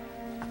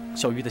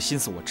小玉的心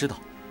思我知道，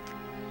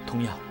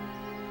同样，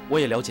我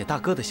也了解大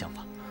哥的想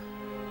法。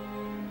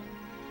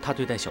他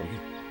对待小玉，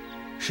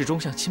始终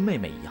像亲妹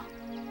妹一样。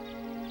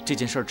这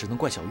件事儿只能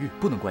怪小玉，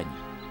不能怪你。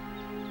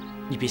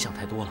你别想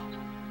太多了。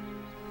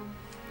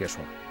别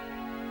说了，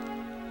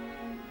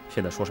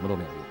现在说什么都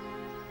没有用。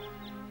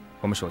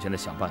我们首先得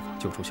想办法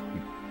救出小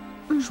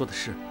玉。说的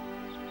是。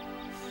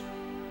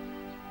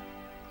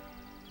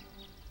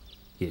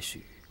也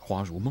许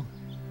花如梦。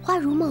花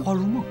如梦。花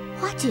如梦。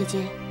花姐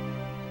姐。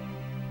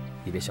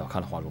你别小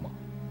看了花如梦。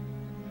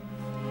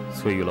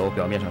翠玉楼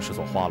表面上是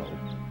座花楼，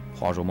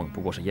花如梦不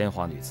过是烟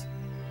花女子，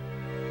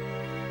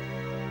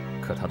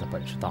可她的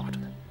本事大着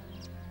呢。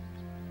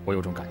我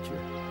有种感觉，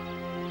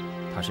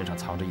她身上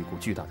藏着一股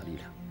巨大的力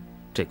量，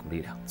这股力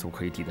量足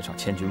可以抵得上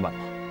千军万马。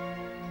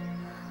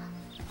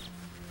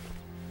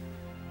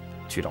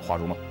去找花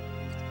如梦。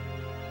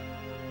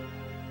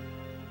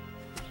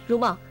如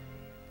梦，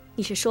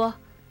你是说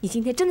你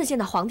今天真的见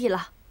到皇帝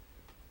了？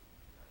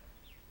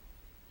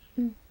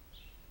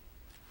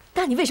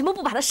那你为什么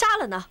不把他杀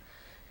了呢？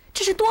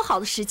这是多好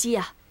的时机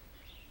啊！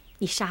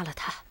你杀了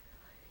他，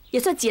也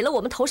算解了我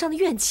们头上的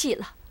怨气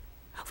了。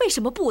为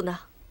什么不呢？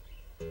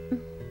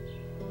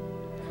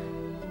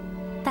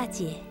大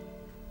姐，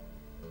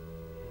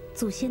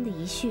祖先的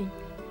遗训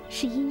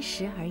是因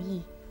时而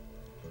异。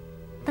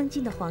当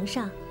今的皇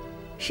上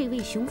是一位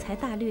雄才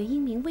大略、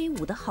英明威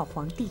武的好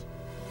皇帝。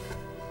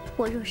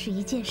我若是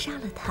一剑杀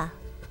了他，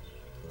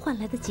换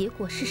来的结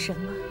果是什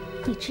么？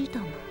你知道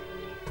吗？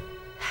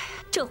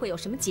这会有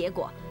什么结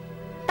果？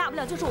大不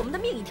了就是我们的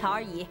命一条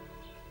而已。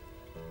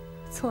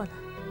错了，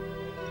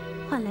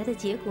换来的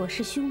结果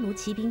是匈奴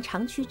骑兵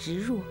长驱直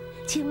入，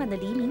千万的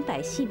黎民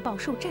百姓饱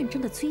受战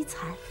争的摧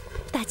残。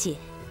大姐，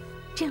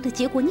这样的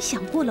结果你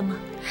想过了吗？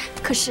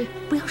可是，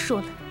不要说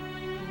了，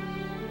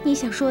你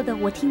想说的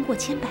我听过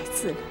千百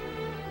次了，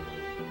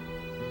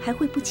还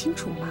会不清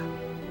楚吗？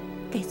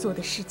该做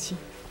的事情，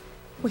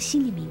我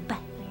心里明白。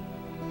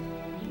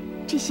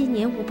这些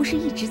年我不是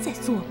一直在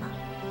做吗？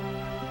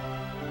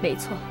没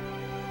错，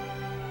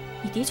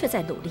你的确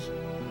在努力，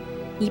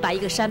你把一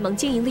个山盟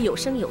经营得有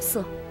声有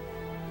色。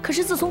可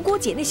是自从郭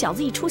解那小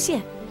子一出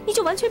现，你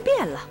就完全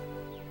变了，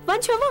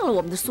完全忘了我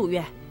们的夙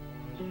愿。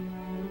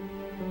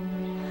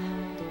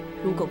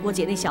如果郭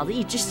解那小子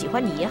一直喜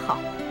欢你也好，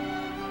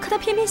可他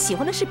偏偏喜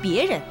欢的是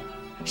别人，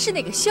是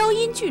那个萧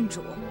音郡主。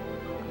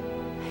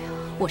哎呀，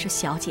我说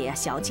小姐呀，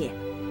小姐，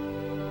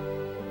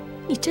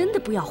你真的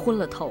不要昏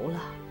了头了。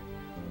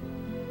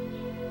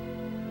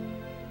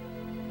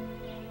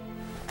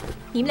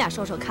你们俩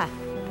说说看，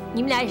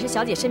你们俩也是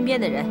小姐身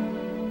边的人，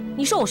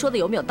你说我说的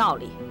有没有道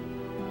理？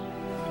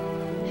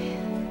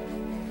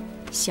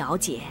小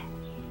姐，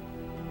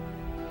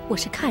我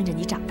是看着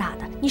你长大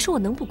的，你说我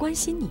能不关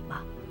心你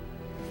吗？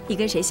你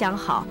跟谁相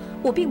好，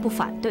我并不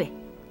反对，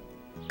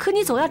可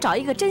你总要找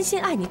一个真心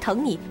爱你、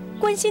疼你、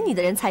关心你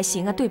的人才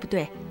行啊，对不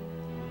对？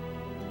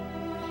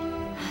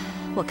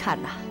我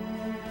看呐，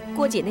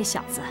郭姐那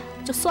小子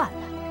就算了，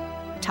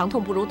长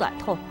痛不如短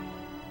痛，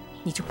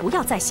你就不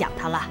要再想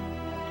他了。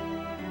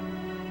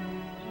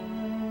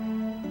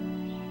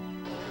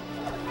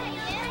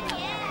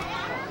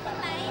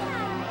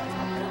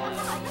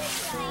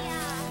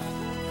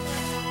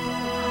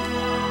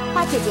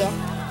花姐姐，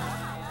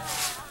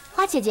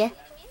花姐姐，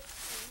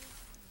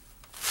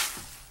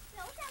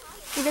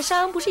你的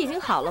伤不是已经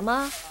好了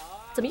吗？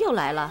怎么又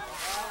来了？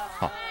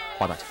好，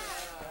花大姐，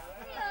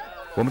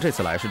我们这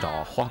次来是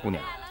找花姑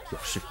娘有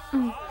事。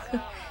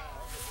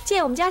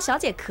见我们家小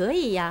姐可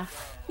以呀，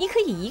你可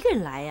以一个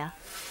人来呀。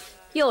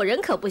有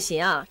人可不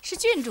行，是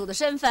郡主的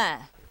身份，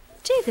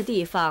这个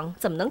地方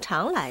怎么能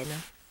常来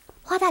呢？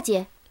花大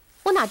姐，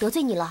我哪得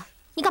罪你了？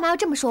你干嘛要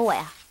这么说我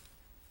呀？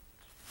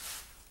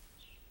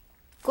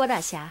郭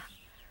大侠，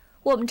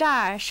我们这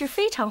儿是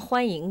非常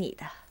欢迎你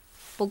的，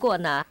不过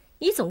呢，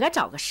你总该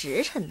找个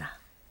时辰呢。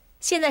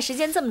现在时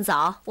间这么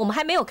早，我们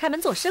还没有开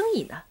门做生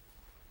意呢。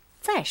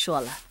再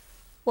说了，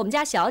我们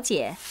家小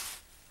姐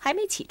还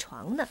没起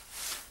床呢。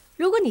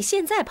如果你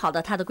现在跑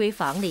到她的闺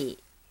房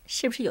里，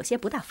是不是有些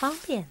不大方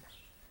便呢？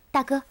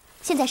大哥，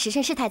现在时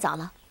辰是太早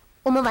了，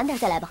我们晚点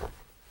再来吧。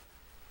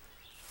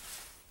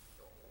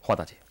花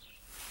大姐，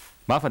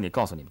麻烦你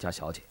告诉你们家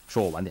小姐，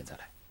说我晚点再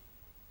来。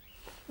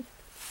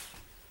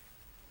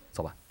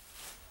走吧。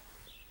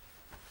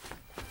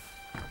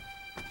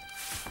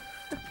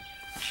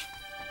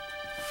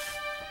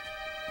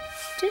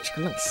真是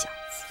个愣小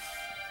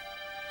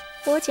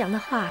子，我讲的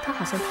话他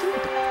好像听不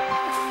懂，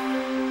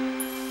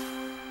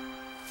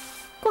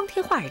光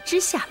天化日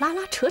之下拉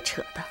拉扯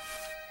扯的，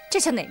这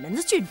像哪门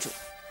子郡主？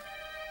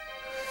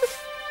哼，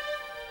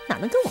哪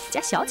能跟我们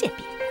家小姐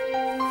比？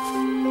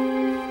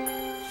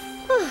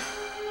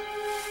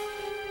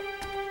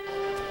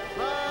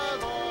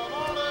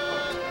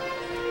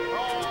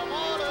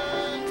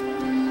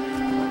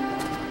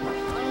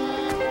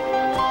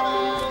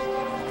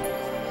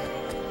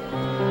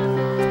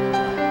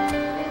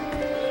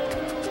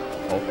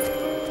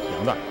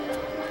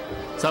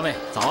三位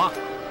早啊！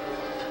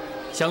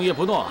相约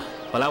不诺，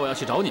本来我要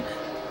去找你们，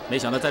没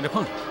想到在这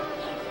碰上了。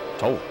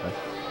找我们？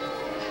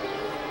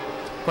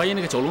关于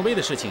那个九龙杯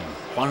的事情，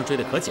皇上追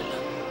得可紧了。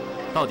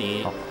到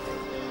底……好，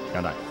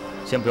杨大人，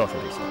先不要说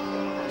这些。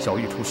小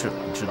玉出事了，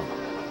你知道吗？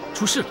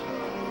出事了？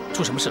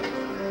出什么事了？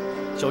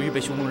小玉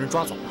被匈奴人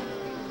抓走了，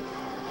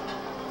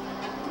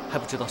还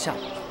不知道下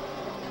落。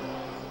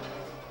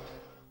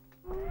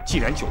既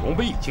然九龙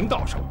杯已经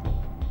到手，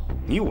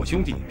你我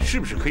兄弟是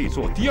不是可以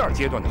做第二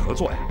阶段的合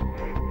作呀？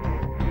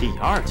第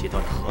二阶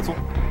段的合作，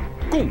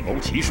共谋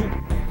奇书，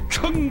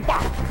称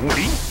霸武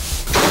林。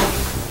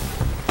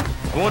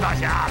郭大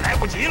侠来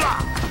不及了，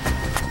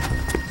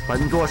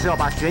本座是要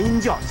把玄阴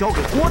教交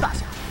给郭大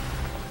侠。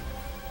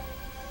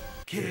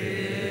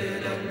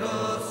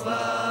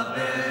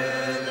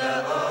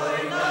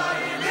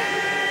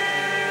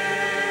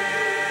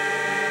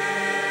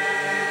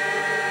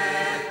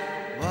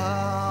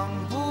忘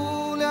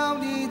不了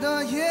你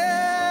的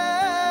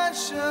眼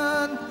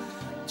神，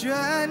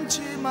卷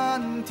起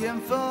漫天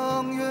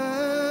风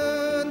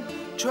云，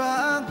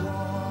穿过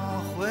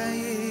回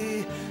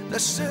忆的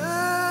森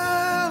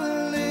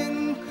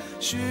林，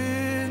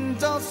寻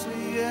找岁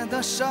月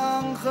的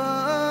伤痕。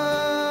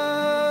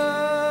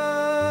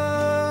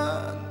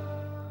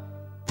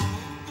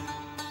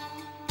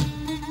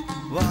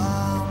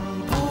忘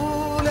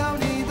不了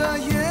你的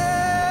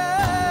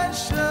眼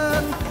神，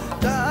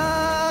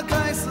打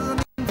开思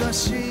念的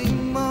心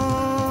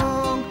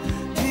梦，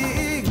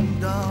听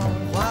到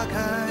花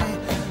开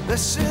的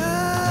声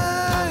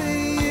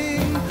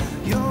音，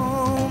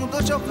用多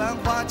少繁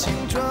华青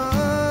春。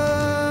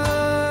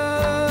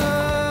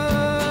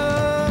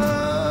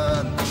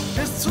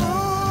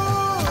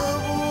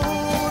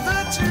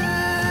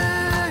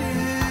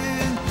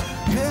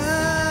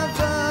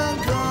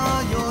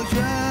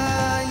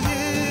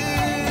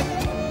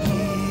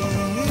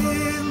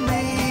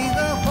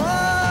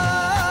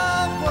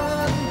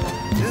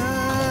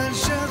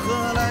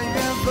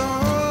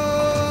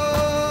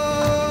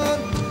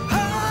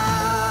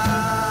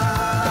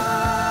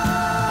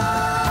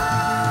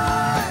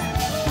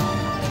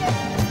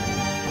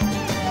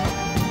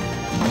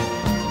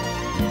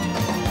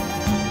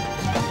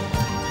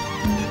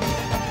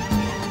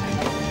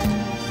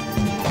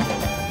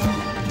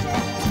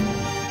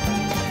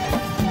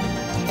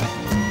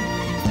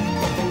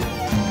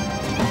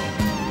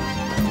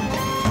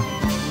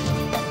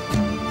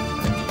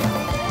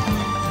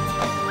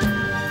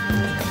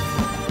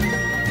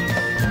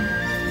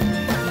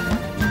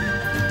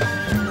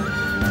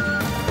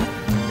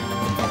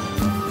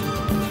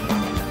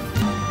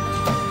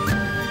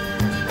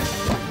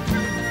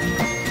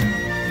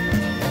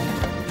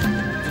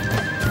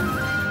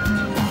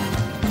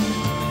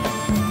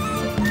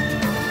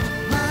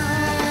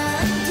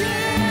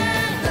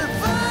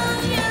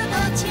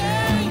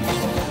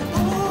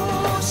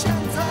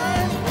想。